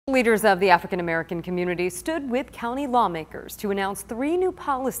Leaders of the African American community stood with county lawmakers to announce 3 new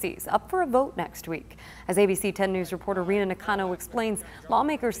policies up for a vote next week. As ABC 10 News reporter Rena Nakano explains,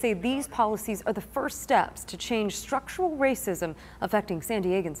 lawmakers say these policies are the first steps to change structural racism affecting San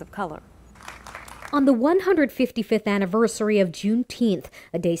Diegans of color. On the 155th anniversary of Juneteenth,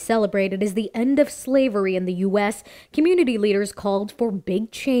 a day celebrated as the end of slavery in the U.S., community leaders called for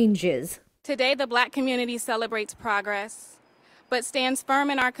big changes. Today, the Black community celebrates progress, but stands firm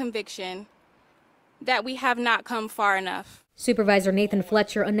in our conviction that we have not come far enough. Supervisor Nathan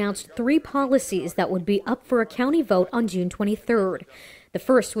Fletcher announced 3 policies that would be up for a county vote on June 23rd. The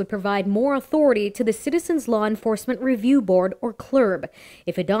first would provide more authority to the Citizens Law Enforcement Review Board, or CLRB.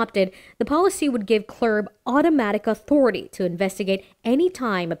 If adopted, the policy would give CLRB automatic authority to investigate any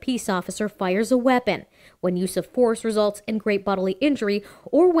time a peace officer fires a weapon, when use of force results in great bodily injury,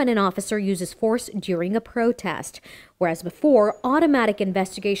 or when an officer uses force during a protest. Whereas before, automatic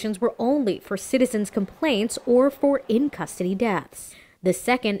investigations were only for citizens' complaints or for in-custody deaths. The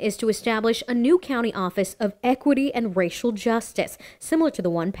second is to establish a new county office of equity and racial justice, similar to the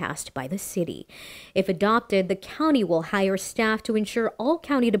one passed by the city. If adopted, the county will hire staff to ensure all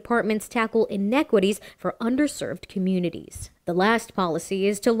county departments tackle inequities for underserved communities. The last policy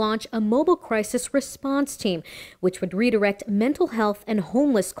is to launch a mobile crisis response team, which would redirect mental health and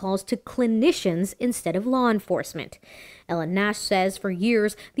homeless calls to clinicians instead of law enforcement. Ellen Nash says for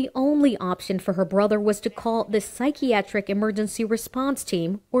years, the only option for her brother was to call the Psychiatric Emergency Response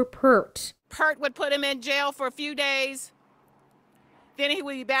Team, or PERT. PERT would put him in jail for a few days, then he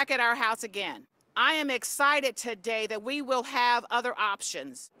would be back at our house again. I am excited today that we will have other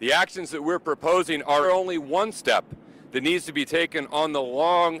options. The actions that we're proposing are only one step that needs to be taken on the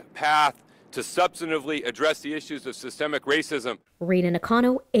long path to substantively address the issues of systemic racism. Rena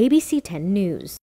Nakano, ABC 10 News.